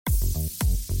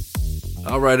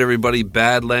All right, everybody,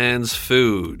 Badlands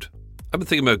Food. I've been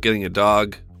thinking about getting a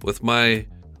dog. With my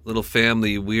little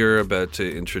family, we're about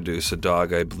to introduce a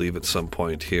dog, I believe, at some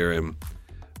point here, and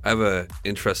I have an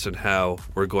interest in how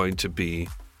we're going to be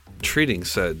treating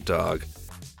said dog.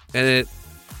 And it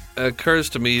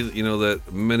occurs to me, that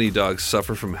many dogs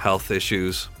suffer from health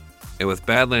issues. And with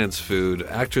Badlands Food,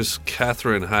 actress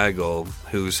Katherine Heigl,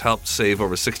 who's helped save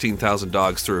over 16,000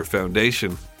 dogs through her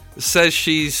foundation, says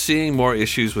she's seeing more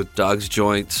issues with dogs'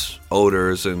 joints,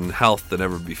 odors, and health than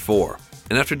ever before.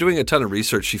 And after doing a ton of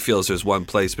research, she feels there's one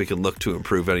place we can look to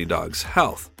improve any dog's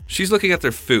health. She's looking at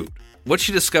their food. What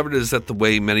she discovered is that the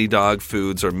way many dog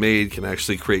foods are made can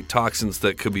actually create toxins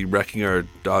that could be wrecking our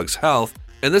dog's health,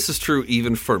 and this is true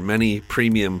even for many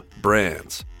premium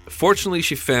brands. Fortunately,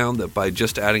 she found that by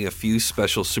just adding a few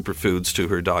special superfoods to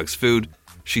her dog's food,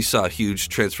 she saw huge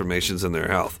transformations in their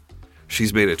health.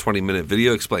 She's made a 20-minute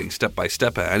video explaining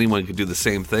step-by-step how anyone could do the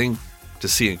same thing to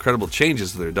see incredible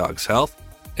changes in their dog's health.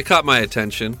 It caught my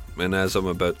attention, and as I'm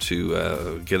about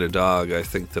to get a dog, I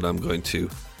think that I'm going to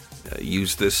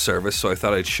use this service, so I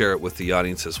thought I'd share it with the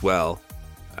audience as well.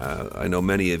 I know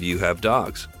many of you have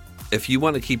dogs. If you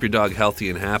want to keep your dog healthy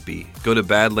and happy, go to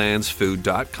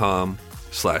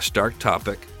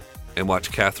badlandsfood.com/darktopic and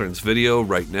watch Katherine's video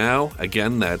right now.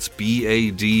 Again, that's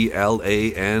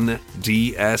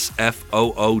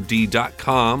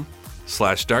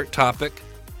badlandsfood.com/darktopic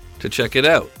to check it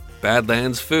out.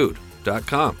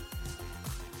 badlandsfood.com.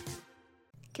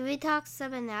 Can we talk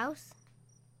something else?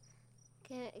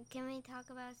 Can we talk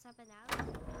about something else?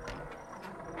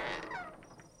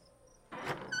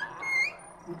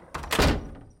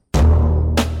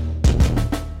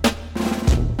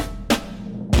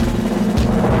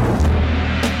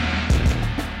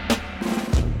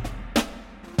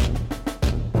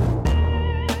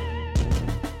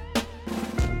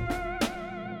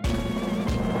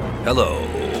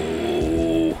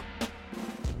 Hello,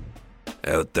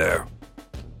 out there.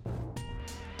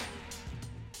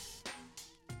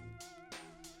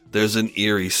 There's an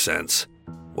eerie sense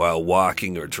while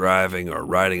walking or driving or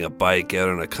riding a bike out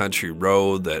on a country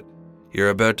road that you're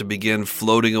about to begin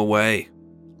floating away,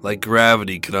 like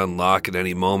gravity could unlock at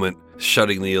any moment,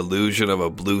 shutting the illusion of a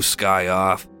blue sky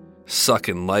off,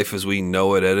 sucking life as we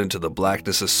know it out into the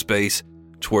blackness of space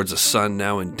towards a sun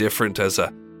now indifferent as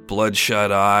a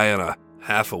bloodshot eye on a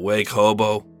half-awake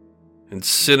hobo,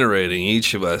 incinerating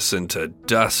each of us into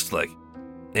dust like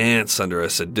ants under a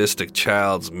sadistic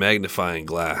child's magnifying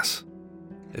glass.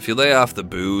 If you lay off the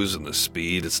booze and the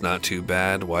speed, it's not too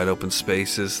bad. Wide open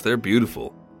spaces, they're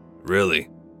beautiful. Really.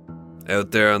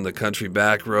 Out there on the country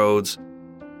back roads,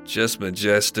 just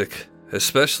majestic,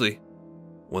 especially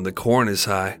when the corn is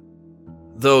high.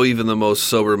 Though even the most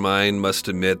sober mind must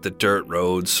admit that dirt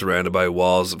roads surrounded by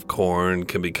walls of corn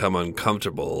can become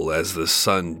uncomfortable as the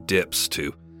sun dips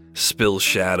to spill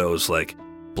shadows like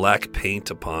black paint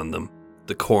upon them,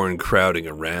 the corn crowding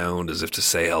around as if to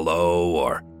say hello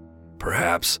or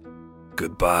perhaps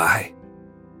goodbye.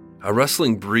 A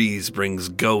rustling breeze brings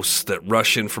ghosts that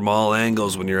rush in from all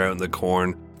angles when you're out in the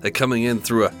corn. They're coming in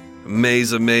through a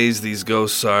maze these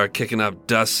ghosts are, kicking up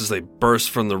dust as they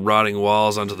burst from the rotting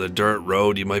walls onto the dirt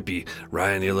road you might be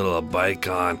riding your little bike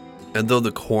on. And though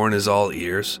the corn is all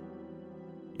ears,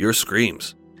 your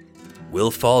screams will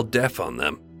fall deaf on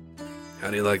them. How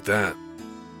do you like that?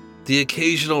 The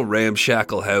occasional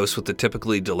ramshackle house with the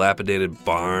typically dilapidated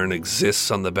barn exists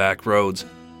on the back roads,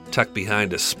 tucked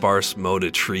behind a sparse moat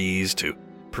of trees to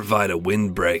provide a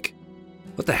windbreak.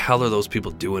 What the hell are those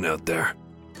people doing out there?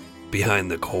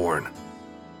 Behind the corn.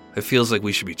 It feels like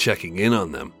we should be checking in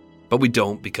on them, but we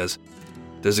don't because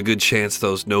there's a good chance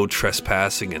those no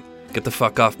trespassing and get the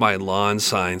fuck off my lawn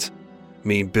signs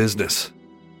mean business.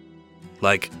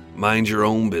 Like, mind your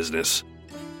own business.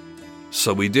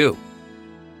 So we do.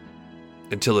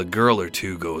 Until a girl or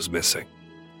two goes missing.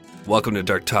 Welcome to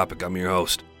Dark Topic. I'm your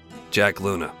host, Jack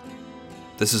Luna.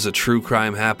 This is a true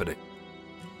crime happening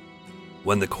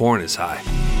when the corn is high.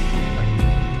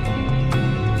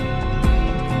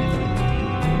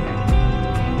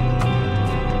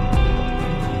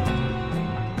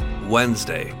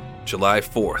 Wednesday, July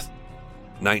 4th,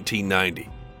 1990.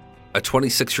 A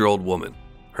 26-year-old woman,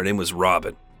 her name was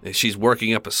Robin, and she's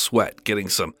working up a sweat getting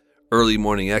some early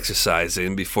morning exercise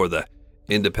in before the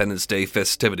Independence Day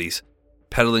festivities,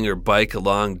 pedaling her bike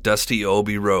along dusty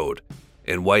Obi Road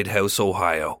in White House,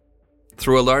 Ohio,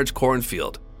 through a large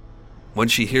cornfield, when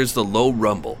she hears the low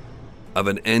rumble of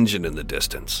an engine in the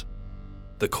distance.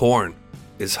 The corn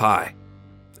is high,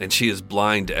 and she is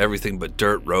blind to everything but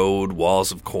dirt road,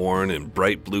 walls of corn, and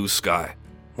bright blue sky,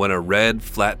 when a red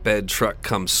flatbed truck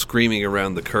comes screaming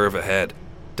around the curve ahead,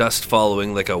 dust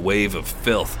following like a wave of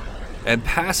filth, and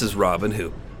passes Robin,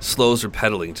 who slows her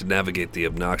pedaling to navigate the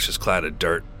obnoxious cloud of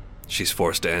dirt she's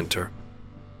forced to enter.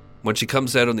 When she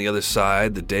comes out on the other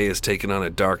side, the day has taken on a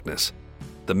darkness.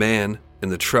 The man in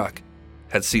the truck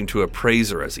had seemed to appraise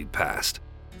her as he'd passed.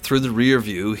 Through the rear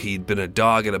view, he'd been a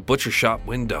dog at a butcher shop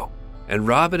window, and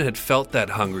Robin had felt that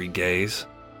hungry gaze,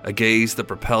 a gaze that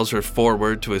propels her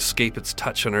forward to escape its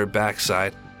touch on her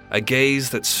backside, a gaze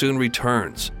that soon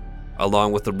returns,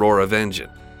 along with the roar of engine.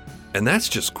 And that's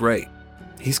just great.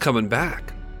 He's coming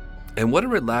back. And what a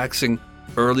relaxing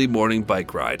early morning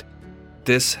bike ride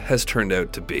this has turned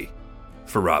out to be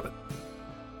for Robin.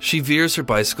 She veers her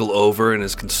bicycle over and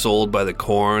is consoled by the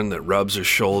corn that rubs her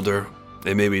shoulder.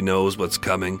 It maybe knows what's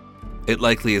coming. It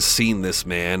likely has seen this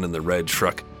man in the red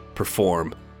truck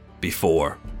perform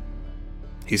before.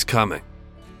 He's coming.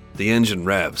 The engine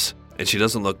revs, and she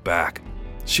doesn't look back.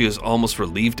 She is almost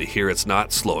relieved to hear it's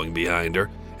not slowing behind her,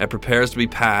 and prepares to be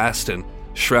passed and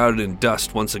shrouded in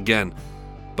dust once again.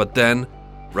 But then,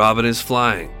 Robin is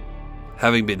flying,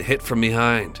 having been hit from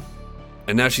behind.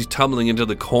 And now she's tumbling into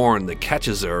the corn that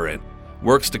catches her and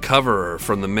works to cover her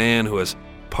from the man who has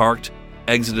parked,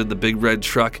 exited the big red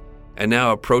truck, and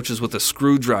now approaches with a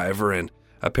screwdriver and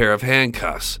a pair of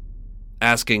handcuffs,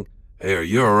 asking, "Hey, are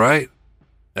you all right?"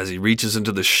 as he reaches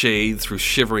into the shade through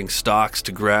shivering stalks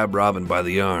to grab Robin by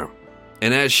the arm.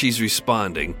 And as she's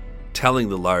responding, telling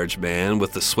the large man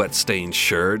with the sweat-stained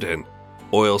shirt and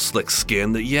oil-slick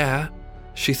skin that, yeah,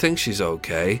 she thinks she's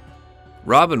okay,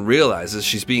 Robin realizes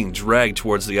she's being dragged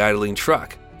towards the idling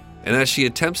truck. And as she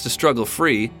attempts to struggle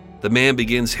free, the man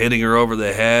begins hitting her over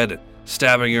the head and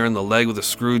stabbing her in the leg with a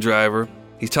screwdriver.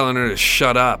 He's telling her to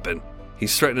shut up, and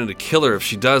he's threatening to kill her if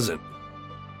she doesn't.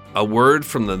 A word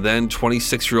from the then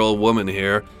 26-year-old woman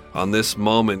here on this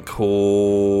moment,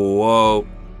 quote,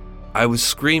 "I was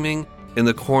screaming in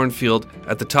the cornfield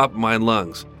at the top of my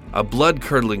lungs, a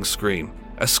blood-curdling scream,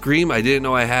 a scream I didn't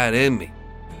know I had in me."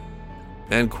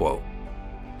 End quote.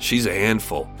 She's a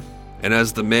handful, and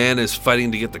as the man is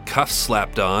fighting to get the cuffs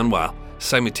slapped on while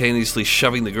simultaneously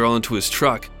shoving the girl into his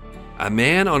truck, a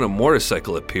man on a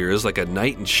motorcycle appears like a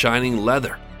knight in shining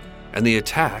leather, and the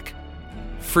attack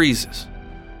freezes.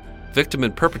 Victim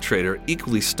and perpetrator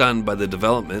equally stunned by the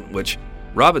development, which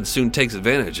Robin soon takes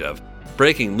advantage of,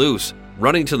 breaking loose,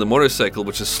 running to the motorcycle,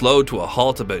 which is slowed to a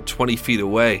halt about 20 feet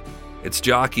away, its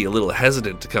jockey a little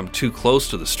hesitant to come too close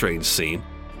to the strange scene.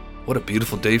 What a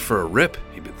beautiful day for a rip,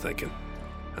 he'd been thinking.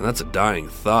 And that's a dying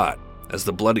thought, as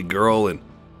the bloody girl in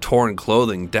torn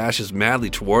clothing dashes madly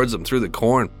towards him through the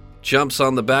corn, jumps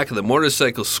on the back of the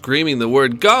motorcycle screaming the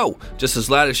word "go," just as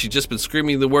loud as she'd just been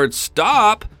screaming the word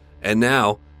 "stop." And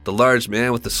now, the large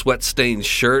man with the sweat-stained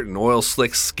shirt and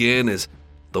oil-slick skin is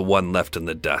the one left in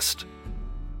the dust.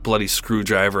 Bloody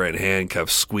screwdriver and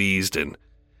handcuffs squeezed in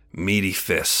meaty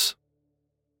fists.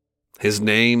 His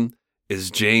name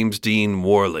is James Dean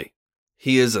Worley.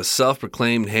 He is a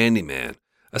self-proclaimed handyman,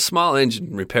 a small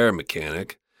engine repair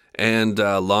mechanic, and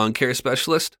a lawn care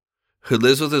specialist who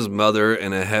lives with his mother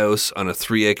in a house on a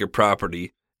 3-acre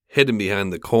property hidden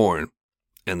behind the corn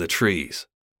and the trees.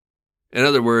 In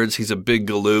other words, he's a big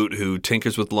galoot who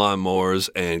tinkers with lawnmowers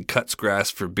and cuts grass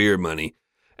for beer money,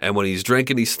 and when he's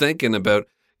drinking, he's thinking about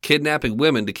kidnapping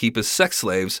women to keep as sex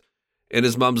slaves in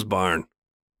his mom's barn.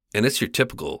 And it's your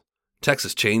typical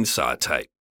Texas Chainsaw type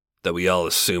that we all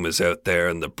assume is out there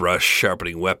in the brush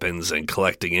sharpening weapons and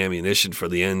collecting ammunition for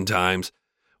the end times,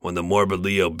 when the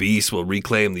morbidly obese will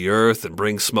reclaim the earth and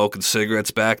bring smoke and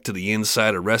cigarettes back to the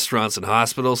inside of restaurants and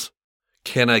hospitals.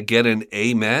 Can I get an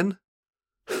amen?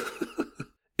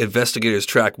 Investigators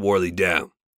track Worley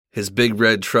down. His big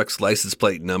red truck's license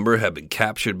plate number had been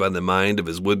captured by the mind of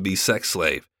his would-be sex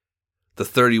slave. The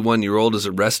 31-year-old is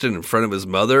arrested in front of his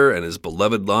mother and his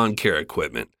beloved lawn care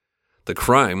equipment. The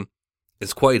crime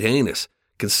is quite heinous,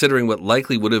 considering what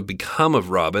likely would have become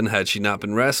of Robin had she not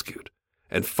been rescued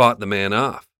and fought the man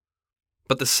off.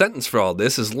 But the sentence for all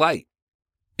this is light.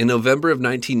 In November of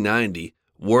 1990,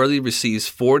 Worley receives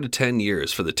 4 to 10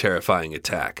 years for the terrifying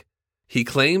attack. He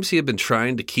claims he had been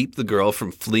trying to keep the girl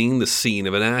from fleeing the scene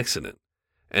of an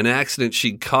accident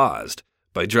she'd caused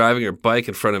by driving her bike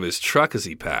in front of his truck as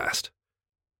he passed.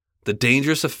 The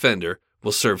dangerous offender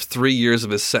will serve 3 years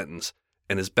of his sentence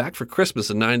and is back for Christmas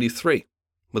in '93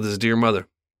 with his dear mother,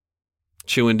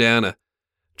 chewing down a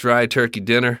dry turkey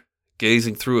dinner,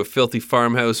 gazing through a filthy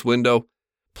farmhouse window,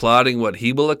 plotting what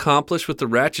he will accomplish with the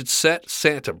ratchet set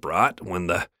Santa brought when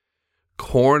the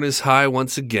corn is high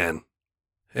once again.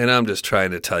 And I'm just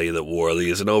trying to tell you that Worley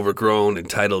is an overgrown,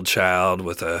 entitled child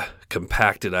with a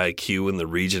compacted IQ in the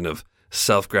region of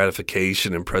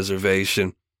self-gratification and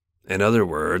preservation. In other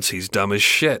words, he's dumb as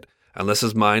shit, unless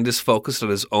his mind is focused on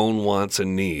his own wants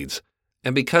and needs.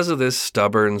 And because of this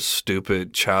stubborn,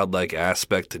 stupid, childlike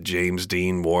aspect to James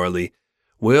Dean Worley,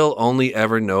 we'll only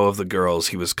ever know of the girls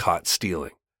he was caught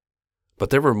stealing.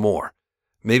 But there were more,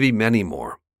 maybe many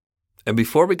more. And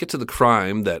before we get to the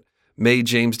crime that made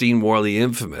James Dean Worley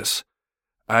infamous,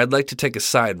 I'd like to take a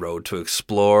side road to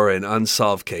explore an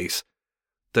unsolved case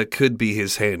that could be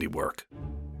his handiwork.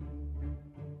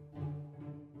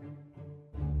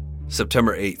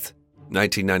 September 8th,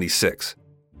 1996.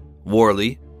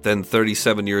 Worley, then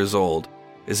 37 years old,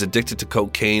 is addicted to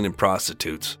cocaine and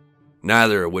prostitutes,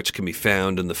 neither of which can be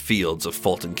found in the fields of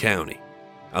Fulton County,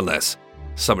 unless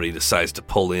somebody decides to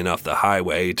pull in off the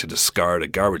highway to discard a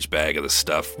garbage bag of the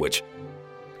stuff, which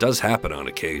does happen on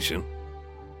occasion.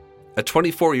 A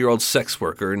 24-year-old sex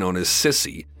worker known as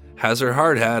Sissy has her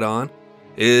hard hat on,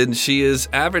 and she is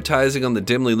advertising on the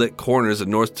dimly lit corners of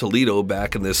North Toledo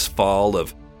back in this fall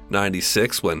of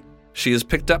 '96 when she is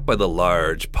picked up by the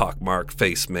large, pockmarked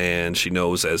faced man she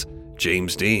knows as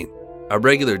James Dean, a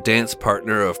regular dance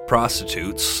partner of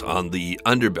prostitutes on the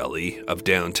underbelly of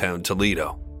downtown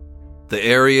Toledo. The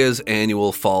area's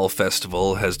annual fall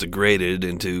festival has degraded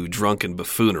into drunken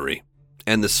buffoonery,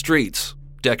 and the streets,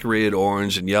 decorated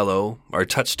orange and yellow, are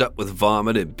touched up with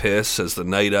vomit and piss as the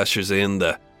night ushers in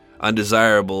the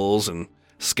undesirables and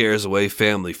scares away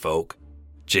family folk.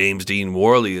 James Dean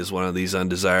Worley is one of these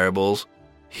undesirables.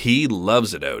 He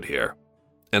loves it out here.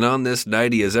 And on this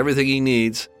night, he has everything he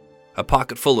needs, a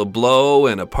pocket full of blow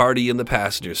and a party in the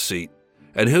passenger seat.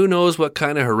 And who knows what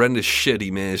kind of horrendous shit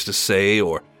he managed to say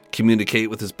or communicate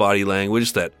with his body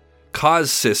language that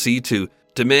caused Sissy to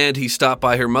demand he stop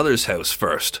by her mother's house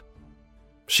first.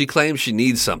 She claims she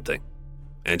needs something,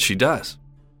 and she does.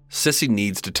 Sissy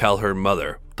needs to tell her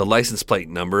mother the license plate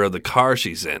number of the car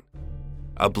she's in.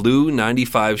 A blue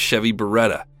 95 Chevy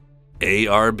Beretta,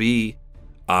 ARB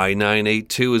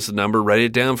I-982 is the number. Write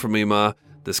it down for me, Ma.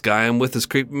 This guy I'm with is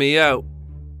creeping me out.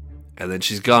 And then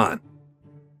she's gone.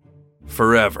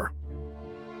 Forever.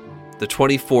 The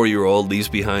 24-year-old leaves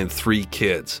behind 3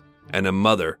 kids and a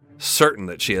mother certain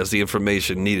that she has the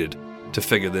information needed to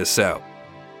figure this out.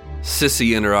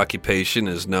 Sissy in her occupation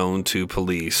is known to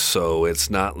police, so it's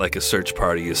not like a search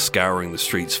party is scouring the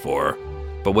streets for her.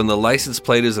 But when the license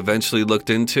plate is eventually looked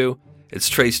into, it's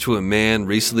traced to a man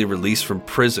recently released from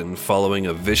prison following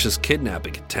a vicious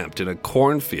kidnapping attempt in a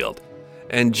cornfield.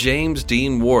 And James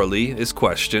Dean Worley is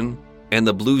questioned, and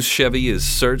the blue Chevy is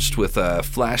searched with a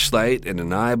flashlight and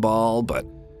an eyeball, but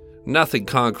nothing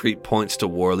concrete points to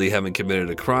Worley having committed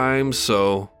a crime,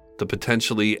 so the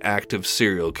potentially active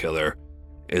serial killer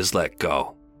is let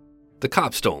go. The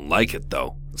cops don't like it,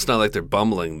 though. It's not like they're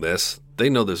bumbling this. They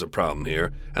know there's a problem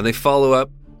here, and they follow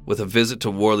up with a visit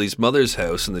to Worley's mother's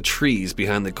house in the trees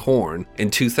behind the corn in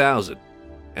 2000.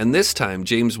 And this time,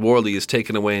 James Worley is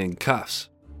taken away in cuffs.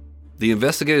 The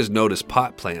investigators notice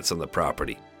pot plants on the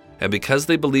property, and because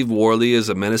they believe Worley is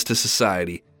a menace to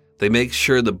society, they make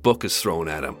sure the book is thrown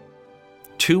at him.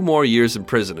 2 more years in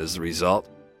prison is the result,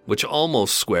 which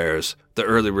almost squares the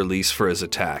early release for his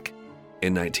attack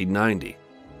in 1990.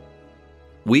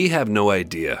 We have no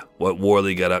idea what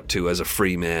Worley got up to as a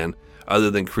free man,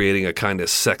 other than creating a kind of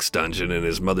sex dungeon in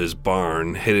his mother's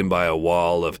barn, hidden by a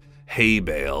wall of hay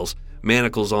bales,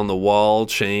 manacles on the wall,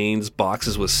 chains,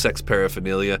 boxes with sex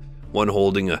paraphernalia, one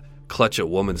holding a clutch of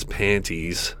woman's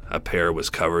panties. A pair was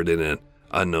covered in an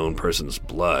unknown person's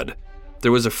blood.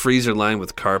 There was a freezer lined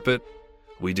with carpet.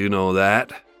 We do know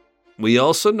that. We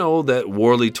also know that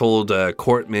Worley told a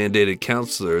court-mandated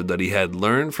counselor that he had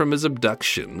learned from his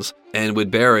abductions and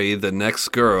would bury the next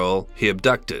girl he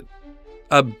abducted.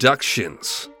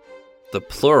 Abductions. The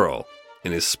plural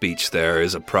in his speech there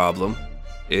is a problem.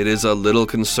 It is a little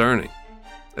concerning,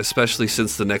 especially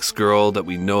since the next girl that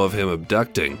we know of him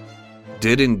abducting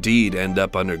did indeed end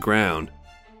up underground,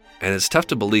 and it's tough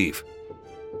to believe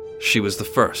she was the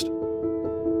first.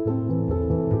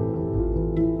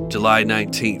 July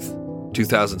 19th,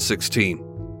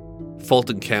 2016,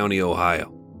 Fulton County,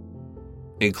 Ohio.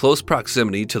 In close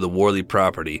proximity to the Worley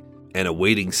property and a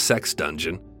waiting sex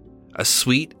dungeon, a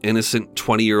sweet, innocent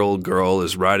 20-year-old girl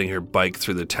is riding her bike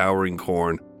through the towering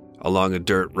corn along a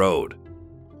dirt road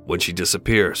when she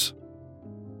disappears.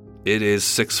 It is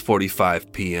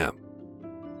 6:45 p.m.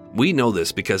 We know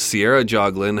this because Sierra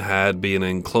Joglin had been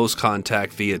in close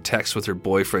contact via text with her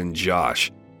boyfriend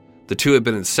Josh. The two had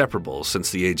been inseparable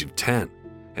since the age of 10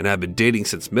 and had been dating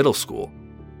since middle school.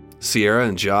 Sierra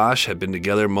and Josh had been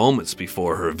together moments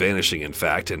before her vanishing, in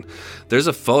fact, and there's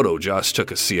a photo Josh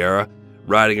took of Sierra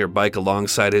riding her bike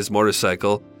alongside his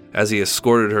motorcycle as he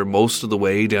escorted her most of the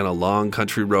way down a long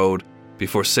country road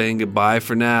before saying goodbye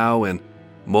for now and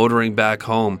motoring back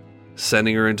home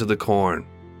sending her into the corn.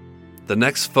 The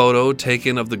next photo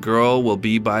taken of the girl will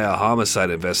be by a homicide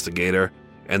investigator,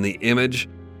 and the image,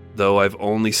 though I've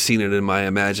only seen it in my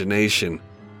imagination,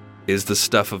 is the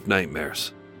stuff of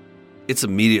nightmares. It's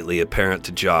immediately apparent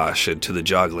to Josh and to the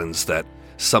Joglins that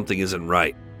something isn't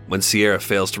right when Sierra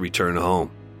fails to return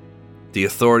home. The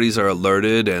authorities are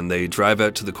alerted and they drive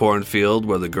out to the cornfield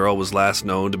where the girl was last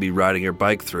known to be riding her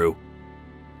bike through.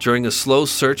 During a slow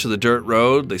search of the dirt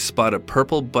road, they spot a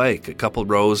purple bike a couple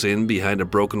rows in behind a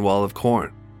broken wall of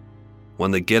corn.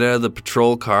 When they get out of the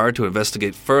patrol car to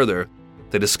investigate further,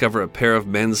 they discover a pair of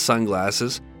men's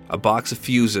sunglasses, a box of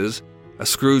fuses, a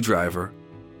screwdriver,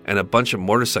 and a bunch of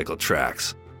motorcycle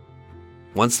tracks.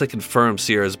 Once they confirm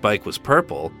Sierra's bike was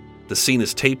purple, the scene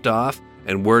is taped off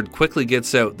and word quickly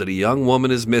gets out that a young woman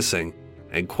is missing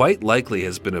and quite likely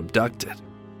has been abducted.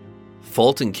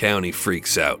 Fulton County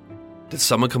freaks out. Did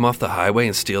someone come off the highway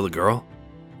and steal the girl?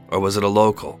 Or was it a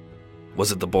local?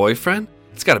 Was it the boyfriend?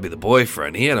 It's gotta be the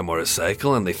boyfriend. He had a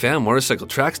motorcycle and they found motorcycle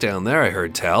tracks down there, I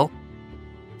heard tell.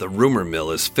 The rumor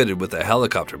mill is fitted with a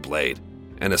helicopter blade,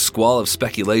 and a squall of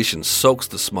speculation soaks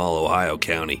the small Ohio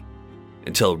county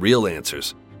until real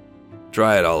answers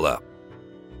dry it all up.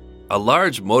 A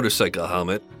large motorcycle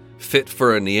helmet, fit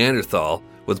for a Neanderthal,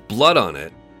 with blood on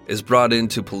it, is brought in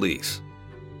to police.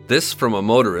 This from a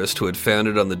motorist who had found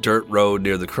it on the dirt road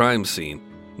near the crime scene,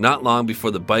 not long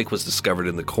before the bike was discovered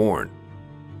in the corn.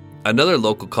 Another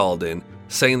local called in,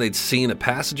 saying they'd seen a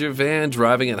passenger van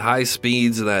driving at high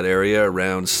speeds in that area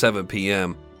around 7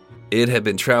 p.m. It had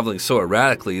been traveling so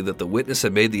erratically that the witness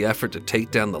had made the effort to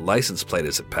take down the license plate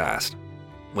as it passed.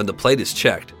 When the plate is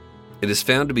checked, it is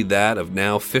found to be that of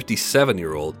now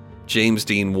 57-year-old James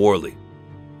Dean Worley,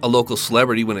 a local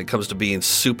celebrity when it comes to being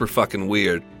super fucking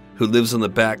weird, who lives in the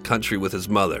back country with his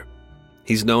mother.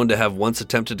 He's known to have once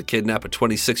attempted to kidnap a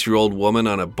 26-year-old woman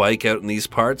on a bike out in these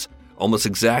parts, almost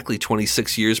exactly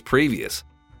 26 years previous,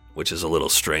 which is a little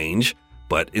strange,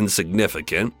 but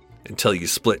insignificant, until you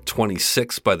split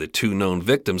 26 by the 2 known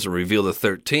victims and reveal the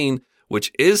 13,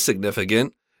 which is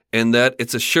significant, in that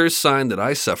it's a sure sign that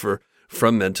I suffer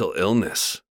from mental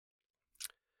illness.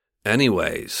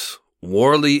 Anyways,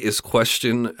 Worley is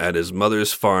questioned at his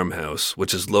mother's farmhouse,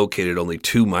 which is located only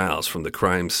 2 miles from the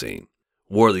crime scene.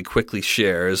 Worley quickly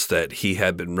shares that he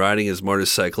had been riding his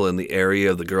motorcycle in the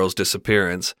area of the girl's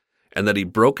disappearance, and that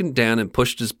he'd broken down and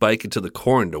pushed his bike into the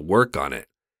corn to work on it.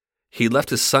 He left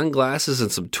his sunglasses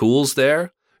and some tools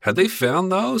there. Had they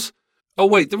found those? Oh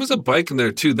wait, there was a bike in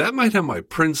there too. That might have my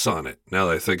prints on it, now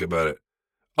that I think about it.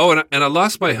 Oh, and I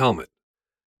lost my helmet.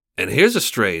 And here's a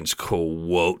strange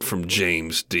quote from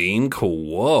James Dean.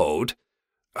 Quote,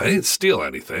 "I didn't steal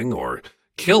anything or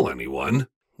kill anyone."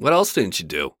 What else didn't you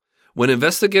do? When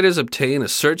investigators obtain a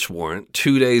search warrant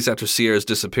 2 days after Sierra's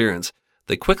disappearance,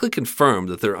 they quickly confirm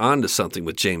that they're onto something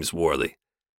with James Worley.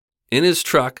 In his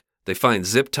truck, they find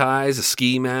zip ties, a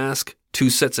ski mask, 2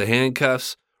 sets of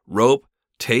handcuffs, rope,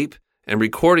 tape, and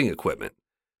recording equipment.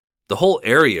 The whole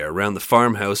area around the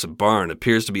farmhouse and barn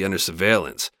appears to be under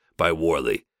surveillance by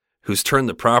Worley, who's turned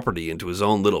the property into his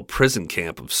own little prison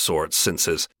camp of sorts since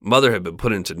his mother had been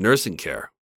put into nursing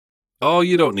care. "Oh,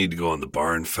 you don't need to go in the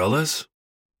barn, fellas."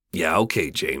 "Yeah,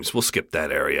 okay, James, we'll skip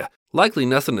that area. Likely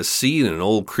nothing to see in an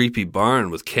old creepy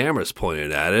barn with cameras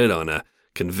pointed at it on a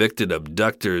convicted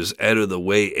abductor's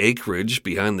out-of-the-way acreage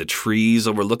behind the trees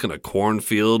overlooking a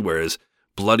cornfield where his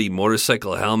bloody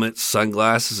motorcycle helmet,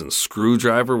 sunglasses, and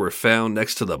screwdriver were found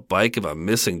next to the bike of a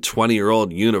missing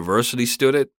 20-year-old university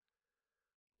student."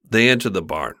 They enter the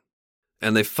barn,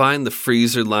 and they find the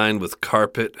freezer lined with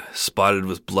carpet, spotted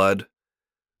with blood.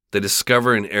 They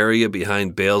discover an area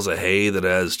behind bales of hay that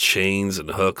has chains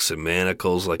and hooks and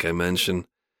manacles, like I mentioned.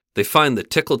 They find the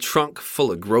tickle trunk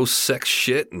full of gross sex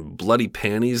shit and bloody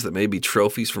panties that may be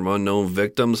trophies from unknown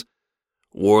victims.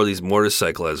 Worley's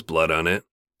motorcycle has blood on it,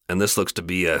 and this looks to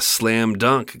be a slam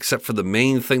dunk, except for the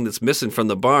main thing that's missing from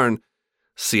the barn,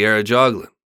 Sierra Joglin.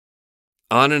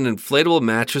 On an inflatable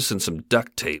mattress and some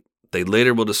duct tape, they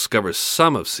later will discover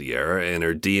some of Sierra and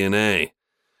her DNA,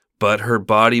 but her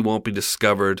body won't be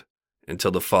discovered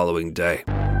until the following day.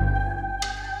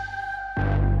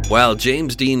 While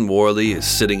James Dean Worley is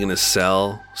sitting in a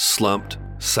cell, slumped,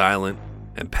 silent,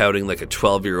 and pouting like a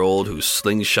 12-year-old whose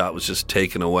slingshot was just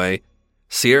taken away,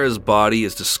 Sierra's body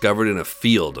is discovered in a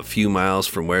field a few miles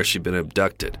from where she'd been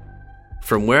abducted.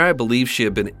 From where I believe she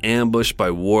had been ambushed by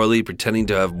Worley pretending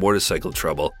to have motorcycle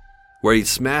trouble, where he'd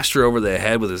smashed her over the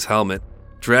head with his helmet,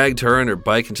 dragged her and her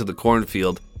bike into the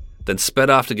cornfield, then sped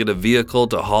off to get a vehicle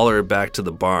to haul her back to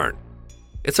the barn.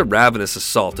 It's a ravenous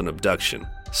assault and abduction,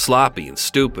 sloppy and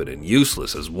stupid and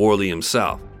useless as Worley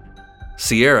himself.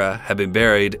 Sierra had been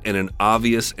buried in an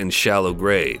obvious and shallow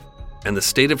grave, and the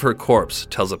state of her corpse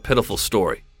tells a pitiful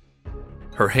story.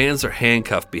 Her hands are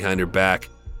handcuffed behind her back,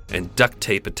 and duct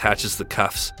tape attaches the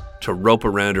cuffs to rope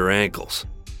around her ankles.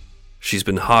 She's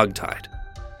been hogtied.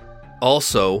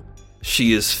 Also,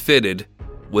 she is fitted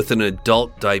with an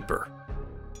adult diaper.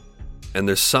 And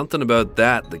there's something about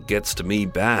that gets to me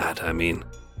bad. I mean,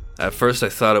 at first I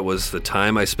thought it was the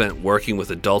time I spent working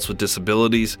with adults with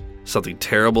disabilities, something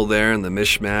terrible there in the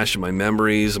mishmash of my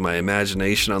memories and my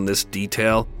imagination on this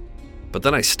detail. But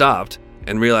then I stopped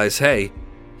and realized, hey,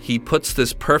 he puts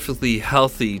this perfectly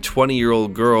healthy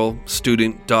 20-year-old girl,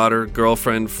 student, daughter,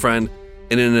 girlfriend, friend,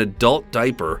 in an adult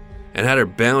diaper and had her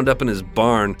bound up in his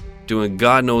barn doing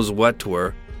God knows what to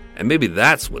her, and maybe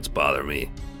that's what's bothering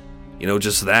me. You know,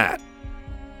 just that.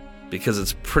 Because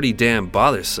it's pretty damn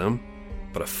bothersome,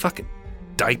 but a fucking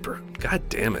diaper. God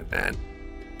damn it, man.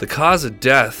 The cause of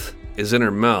death is in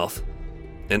her mouth,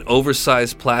 an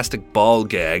oversized plastic ball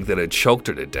gag that had choked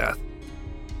her to death.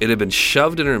 It had been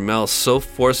shoved in her mouth so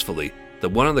forcefully that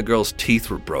one of the girl's teeth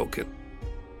were broken.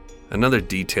 Another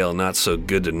detail not so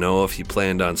good to know if you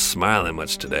planned on smiling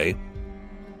much today.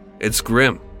 It's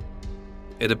grim.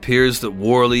 It appears that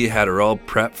Worley had her all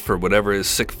prepped for whatever his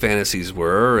sick fantasies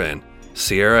were, and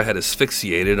Sierra had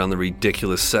asphyxiated on the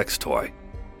ridiculous sex toy,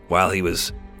 while he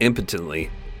was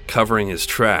impotently covering his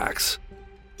tracks.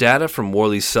 Data from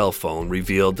Worley's cell phone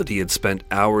revealed that he had spent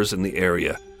hours in the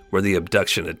area where the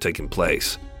abduction had taken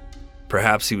place.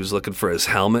 Perhaps he was looking for his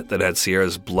helmet that had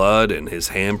Sierra's blood and his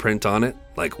handprint on it,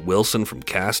 like Wilson from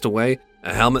Castaway,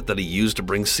 a helmet that he used to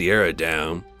bring Sierra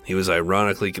down. He was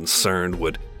ironically concerned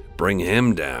would bring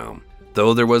him down,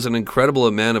 though there was an incredible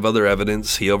amount of other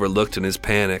evidence he overlooked in his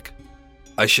panic.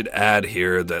 I should add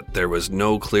here that there was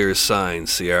no clear sign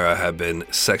Sierra had been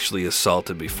sexually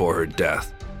assaulted before her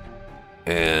death,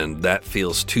 and that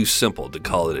feels too simple to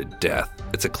call it a death.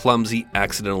 It's a clumsy,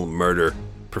 accidental murder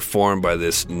performed by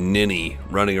this ninny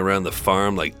running around the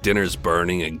farm like dinner's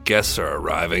burning and guests are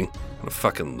arriving. What a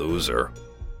fucking loser.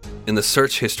 In the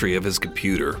search history of his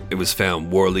computer, it was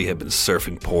found Worley had been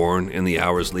surfing porn in the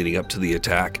hours leading up to the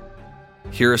attack.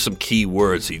 Here are some key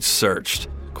words he'd searched.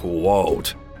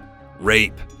 Quote,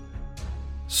 rape,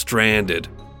 stranded,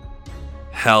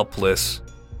 helpless,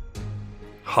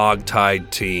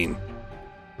 hog-tied teen,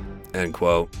 end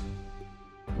quote.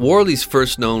 Worley's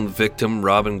first known victim,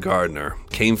 Robin Gardner,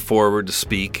 came forward to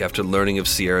speak after learning of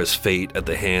Sierra's fate at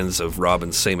the hands of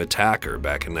Robin's same attacker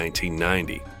back in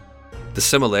 1990. The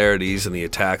similarities in the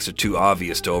attacks are too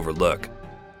obvious to overlook.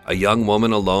 A young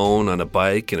woman alone on a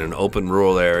bike in an open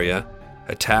rural area,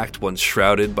 attacked once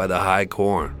shrouded by the high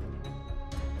corn.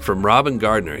 From Robin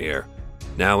Gardner here,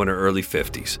 now in her early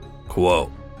 50s,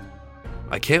 quote,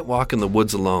 I can't walk in the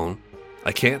woods alone.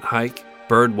 I can't hike,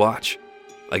 bird watch.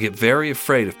 I get very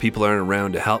afraid if people aren't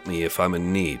around to help me if I'm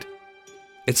in need.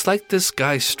 It's like this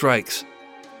guy strikes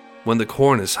when the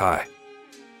corn is high.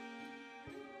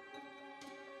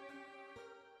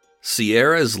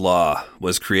 Sierra's Law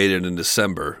was created in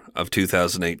December of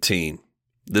 2018.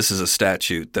 This is a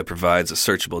statute that provides a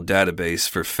searchable database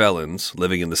for felons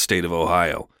living in the state of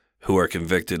Ohio who are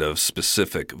convicted of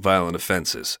specific violent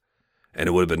offenses, and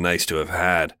it would have been nice to have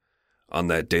had on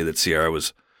that day that Sierra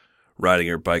was riding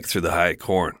her bike through the high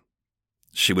corn.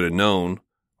 She would have known,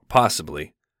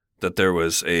 possibly, that there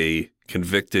was a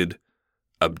convicted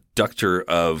abductor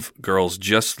of girls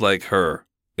just like her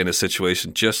in a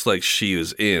situation just like she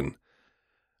was in,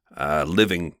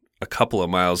 living a couple of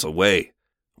miles away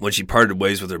when she parted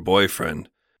ways with her boyfriend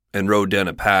and rode down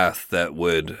a path that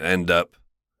would end up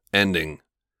ending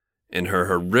in her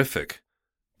horrific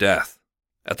death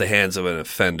at the hands of an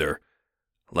offender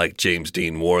like James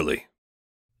Dean Worley.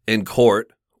 In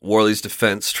court, Worley's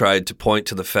defense tried to point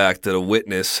to the fact that a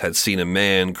witness had seen a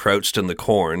man crouched in the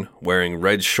corn wearing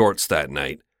red shorts that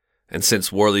night, and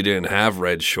since Worley didn't have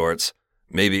red shorts,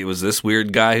 maybe it was this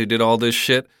weird guy who did all this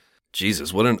shit?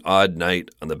 Jesus, what an odd night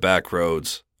on the back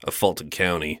roads of Fulton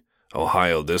County,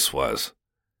 Ohio this was.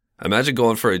 Imagine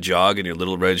going for a jog in your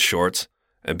little red shorts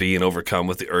and being overcome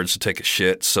with the urge to take a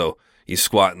shit, so you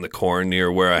squat in the corn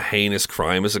near where a heinous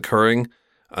crime is occurring,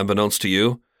 unbeknownst to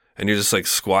you, and you're just like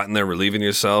squatting there relieving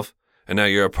yourself, and now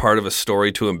you're a part of a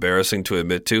story too embarrassing to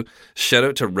admit to. Shout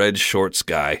out to Red Shorts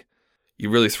guy. You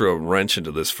really threw a wrench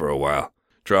into this for a while,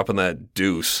 dropping that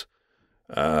deuce.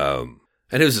 And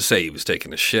who's to say he was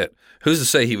taking a shit? Who's to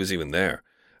say he was even there?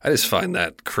 I just find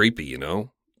that creepy, you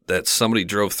know, that somebody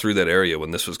drove through that area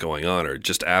when this was going on, or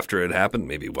just after it happened,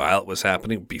 maybe while it was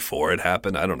happening, before it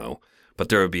happened, I don't know. But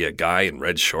there would be a guy in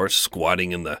red shorts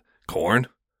squatting in the corn,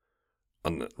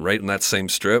 right in that same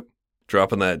strip,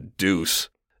 dropping that deuce.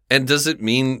 And does it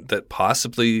mean that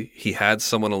possibly he had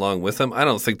someone along with him? I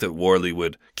don't think that Worley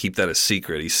would keep that a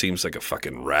secret. He seems like a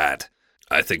fucking rat.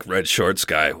 I think Red Shorts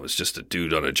guy was just a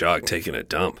dude on a jog taking a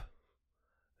dump.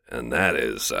 And that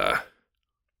is,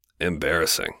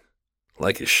 embarrassing.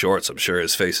 Like his shorts, I'm sure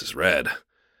his face is red.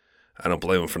 I don't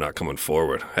blame him for not coming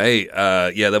forward. Hey,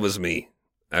 yeah, that was me.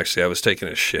 Actually, I was taking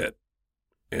a shit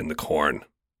in the corn.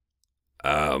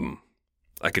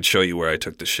 I could show you where I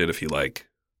took the shit if you like.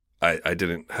 I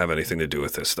didn't have anything to do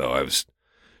with this, though. I was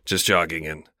just jogging,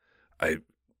 and I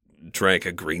drank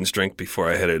a greens drink before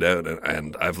I headed out,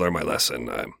 and I've learned my lesson.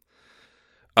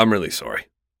 I'm really sorry.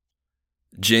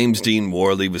 James Dean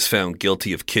Worley was found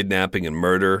guilty of kidnapping and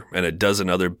murder and a dozen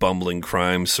other bumbling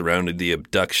crimes surrounding the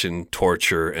abduction,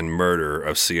 torture, and murder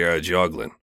of Sierra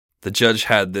Joglin. The judge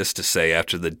had this to say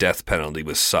after the death penalty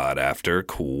was sought after,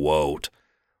 quote,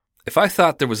 "If I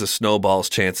thought there was a snowball's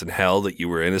chance in hell that you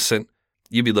were innocent,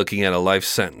 you'd be looking at a life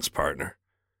sentence, partner."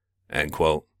 End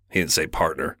quote. He didn't say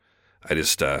partner. I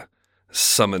just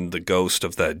summoned the ghost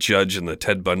of that judge in the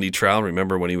Ted Bundy trial.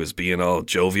 Remember when he was being all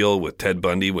jovial with Ted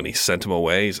Bundy when he sent him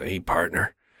away? He's like, "Hey,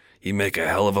 partner, you make a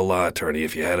hell of a law attorney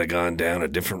if you had gone down a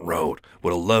different road.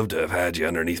 Would have loved to have had you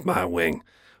underneath my wing.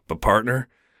 But partner,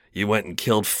 you went and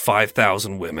killed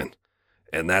 5,000 women.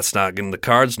 And that's not in the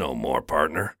cards no more,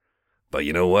 partner. But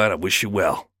you know what? I wish you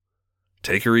well.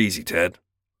 Take her easy, Ted.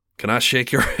 Can I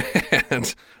shake your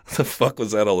hand?" The fuck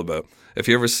was that all about? If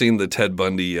you ever seen the Ted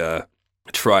Bundy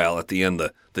trial at the end,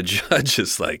 the judge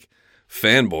is like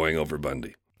fanboying over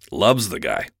Bundy. Loves the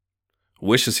guy.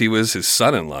 Wishes he was his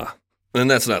son-in-law.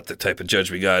 And that's not the type of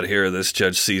judge we got here. This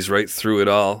judge sees right through it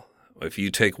all. If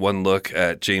you take one look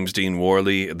at James Dean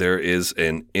Worley, there is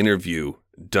an interview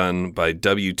done by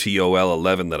WTOL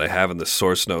 11 that I have in the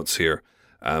source notes here.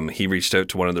 He reached out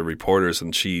to one of the reporters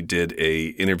and she did a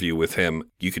interview with him.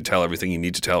 You can tell everything you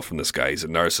need to tell from this guy. He's a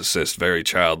narcissist, very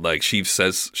childlike. She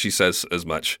says as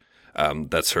much.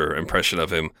 That's her impression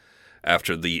of him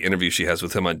after the interview she has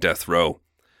with him on death row.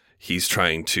 He's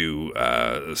trying to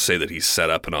say that he's set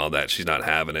up and all that. She's not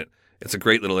having it. It's a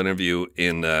great little interview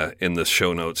in the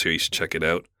show notes here. You should check it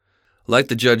out. Like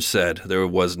the judge said, there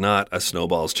was not a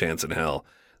snowball's chance in hell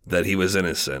that he was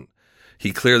innocent.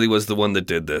 He clearly was the one that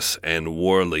did this, and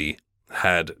Worley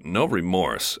had no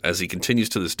remorse as he continues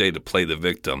to this day to play the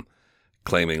victim,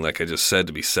 claiming, like I just said,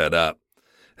 to be set up.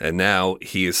 And now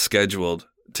he is scheduled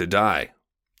to die.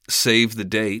 Save the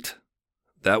date.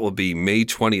 That will be May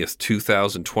 20th,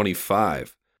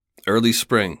 2025. Early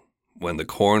spring, when the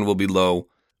corn will be low,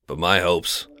 but my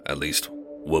hopes, at least,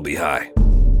 will be high.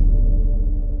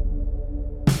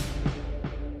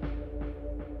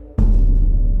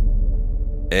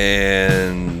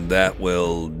 And that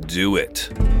will do it.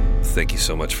 Thank you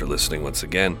so much for listening once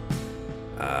again.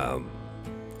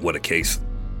 What a case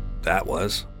that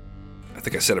was. I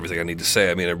think I said everything I need to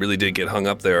say. I mean, I really did get hung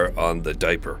up there on the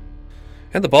diaper.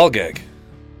 And the ball gag.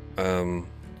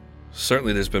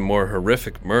 Certainly there's been more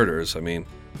horrific murders,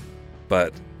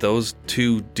 but those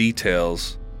two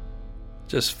details,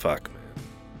 just fuck, man.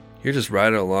 You're just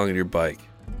riding along on your bike.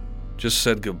 Just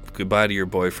said goodbye to your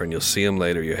boyfriend. You'll see him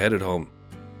later. You're headed home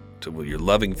to your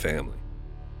loving family.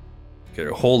 You got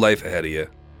your whole life ahead of you.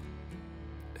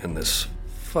 And this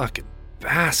fucking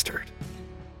bastard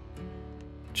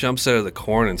jumps out of the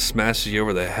corn and smashes you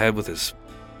over the head with his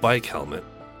bike helmet.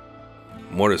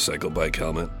 Motorcycle bike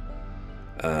helmet.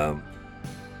 And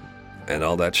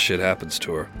all that shit happens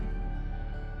to her.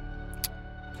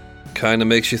 Kinda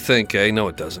makes you think, eh? No,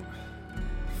 it doesn't.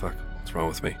 Fuck, what's wrong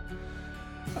with me?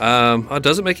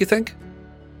 Does it make you think?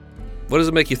 What does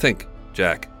it make you think,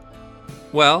 Jack?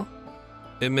 Well,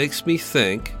 it makes me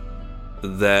think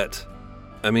that,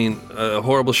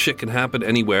 horrible shit can happen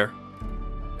anywhere,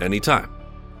 anytime.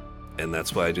 And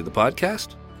that's why I do the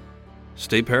podcast.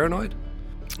 Stay paranoid.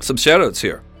 Some shout-outs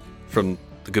here from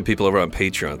the good people over on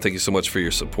Patreon. Thank you so much for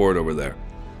your support over there.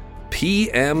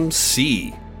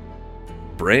 PMC,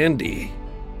 Brandy,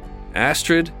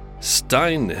 Astrid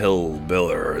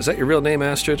Steinhillbiller. Is that your real name,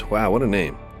 Astrid? Wow, what a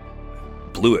name.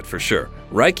 Blew it for sure.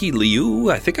 Reiki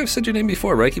Liu, I think I've said your name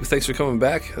before. Reiki, thanks for coming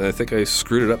back. I think I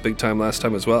screwed it up big time last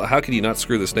time as well. How could you not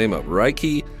screw this name up?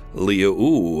 Reiki Liu.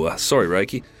 Ooh, sorry,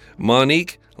 Reiki.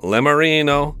 Monique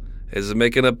Lemarino is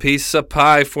making a piece of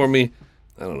pie for me.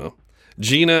 I don't know.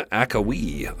 Gina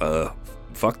Akawi.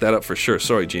 Fuck that up for sure.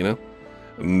 Sorry, Gina.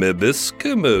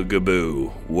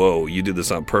 Mibiskaboo. Whoa, you did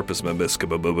this on purpose,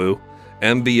 Mibiskaboo.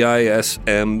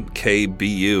 MBISMKBU.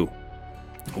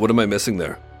 What am I missing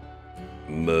there?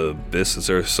 Mabis, is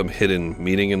there some hidden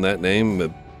meaning in that name?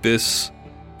 Mabis,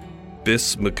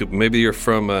 maybe you're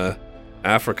from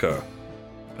Africa,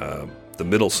 the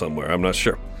middle somewhere, I'm not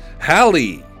sure.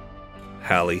 Hallie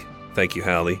Hallie. Thank you,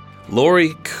 Hallie. Lori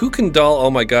Kukendall. Oh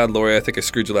my God, Lori, I think I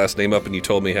screwed your last name up and you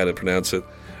told me how to pronounce it.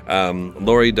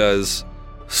 Lori does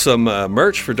some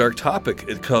merch for Dark Topic.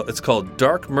 It's called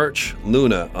Dark Merch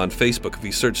Luna on Facebook. If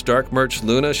you search Dark Merch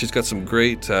Luna, she's got some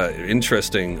great,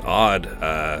 interesting, odd,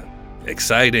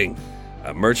 exciting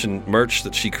merch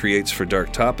that she creates for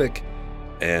Dark Topic.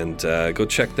 And go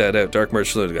check that out. Dark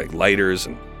Merch Luna, like lighters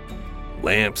and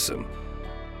lamps and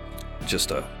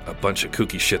just a bunch of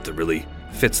kooky shit that really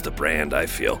fits the brand, I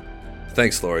feel.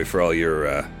 Thanks, Lori, for all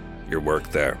your work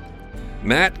there.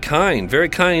 Matt Kine, very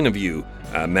kind of you,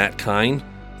 Matt Kine.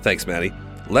 Thanks, Matty.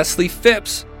 Leslie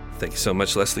Phipps. Thank you so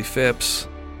much, Leslie Phipps.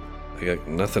 I got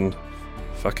nothing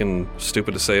fucking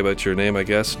stupid to say about your name, I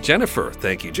guess. Jennifer.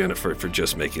 Thank you, Jennifer, for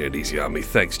just making it easy on me.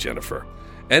 Thanks, Jennifer.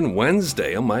 And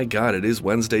Wednesday. Oh my God, it is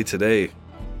Wednesday today.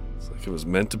 It's like it was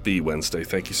meant to be Wednesday.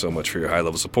 Thank you so much for your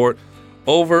high-level support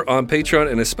over on Patreon.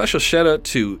 And a special shout-out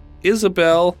to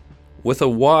Isabel with a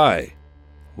Y.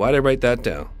 Why did I write that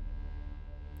down?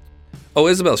 Oh,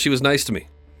 Isabel, she was nice to me.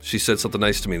 She said something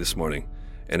nice to me this morning,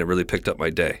 and it really picked up my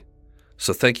day.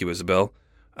 So thank you, Isabel,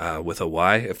 with a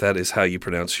Y, if that is how you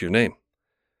pronounce your name.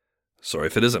 Sorry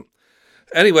if it isn't.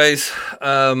 Anyways,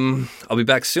 I'll be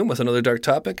back soon with another Dark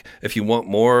Topic. If you want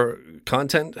more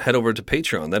content, head over to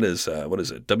Patreon. That is,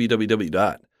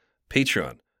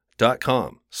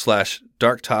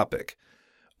 www.patreon.com/darktopic.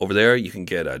 Over there, you can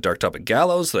get Dark Topic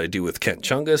Gallows that I do with Kent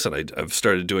Chungus, and I've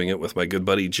started doing it with my good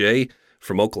buddy Jay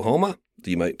from Oklahoma.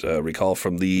 You might recall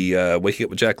from the Waking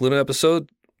Up with Jack Luna episode,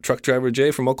 truck driver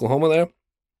Jay from Oklahoma there.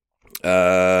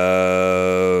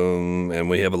 And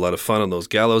we have a lot of fun on those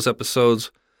Gallows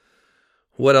episodes.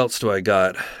 What else do I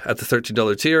got? At the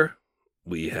 $13 tier,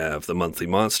 we have the Monthly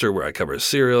Monster, where I cover a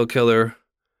serial killer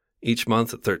each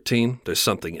month at $13. There's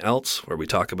Something Else, where we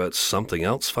talk about something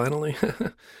else finally.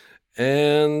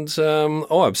 And,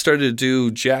 I've started to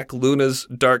do Jack Luna's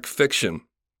Dark Fiction.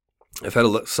 I've had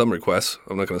some requests.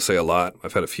 I'm not going to say a lot.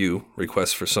 I've had a few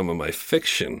requests for some of my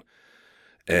fiction.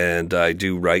 And I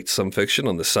do write some fiction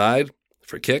on the side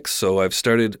for kicks. So I've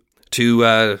started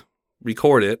to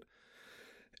record it.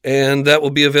 And that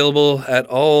will be available at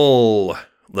all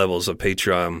levels of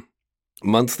Patreon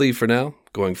monthly for now,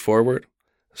 going forward.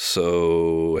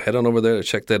 So head on over there to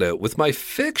check that out. With my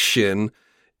fiction,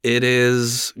 it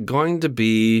is going to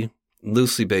be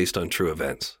loosely based on true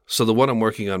events. So the one I'm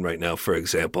working on right now, for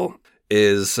example,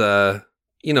 is, the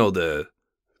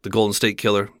Golden State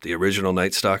Killer, the original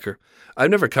Night Stalker.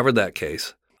 I've never covered that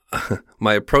case.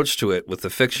 My approach to it with the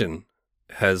fiction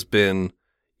has been,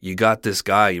 you got this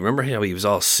guy, you remember how he was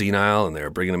all senile and they were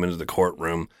bringing him into the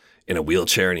courtroom in a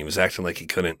wheelchair and he was acting like he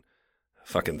couldn't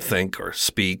fucking think or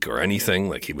speak or anything,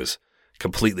 like he was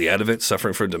completely out of it,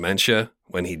 suffering from dementia,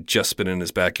 when he'd just been in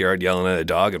his backyard yelling at a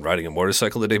dog and riding a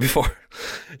motorcycle the day before.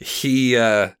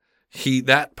 That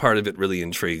part of it really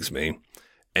intrigues me.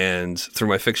 And through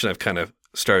my fiction, I've kind of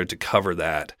started to cover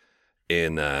that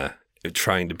in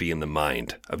trying to be in the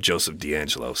mind of Joseph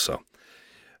D'Angelo. So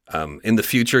in the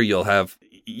future,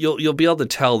 you'll be able to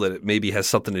tell that it maybe has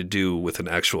something to do with an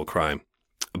actual crime.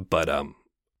 But I'm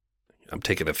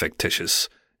taking a fictitious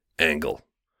angle.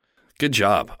 Good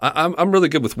job. I'm really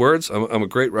good with words. I'm a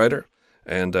great writer,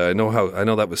 and I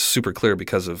know that was super clear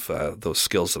because of those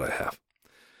skills that I have.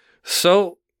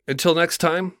 So until next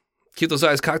time, keep those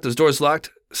eyes cocked, those doors locked,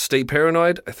 stay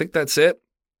paranoid. I think that's it,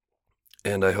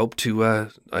 and I hope to.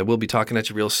 I will be talking at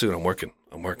you real soon. I'm working.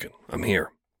 I'm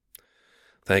here.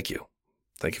 Thank you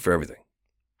for everything.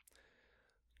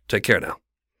 Take care now.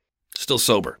 Still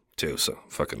sober too, so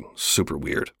fucking super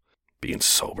weird being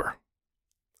sober.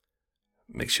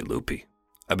 Makes you loopy.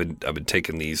 I've been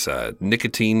taking these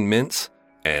nicotine mints,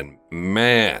 and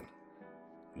man,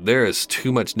 there is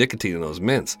too much nicotine in those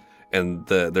mints, and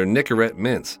they're Nicorette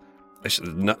mints.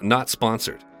 Not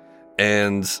sponsored.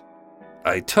 And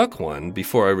I took one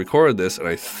before I recorded this, and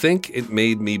I think it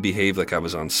made me behave like I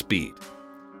was on speed,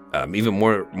 even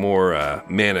more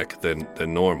manic than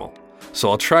normal. So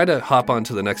I'll try to hop on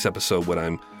to the next episode when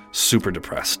I'm super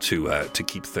depressed to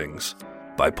keep things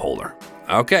bipolar.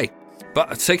 Okay.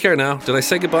 But take care now. Did I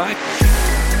say goodbye?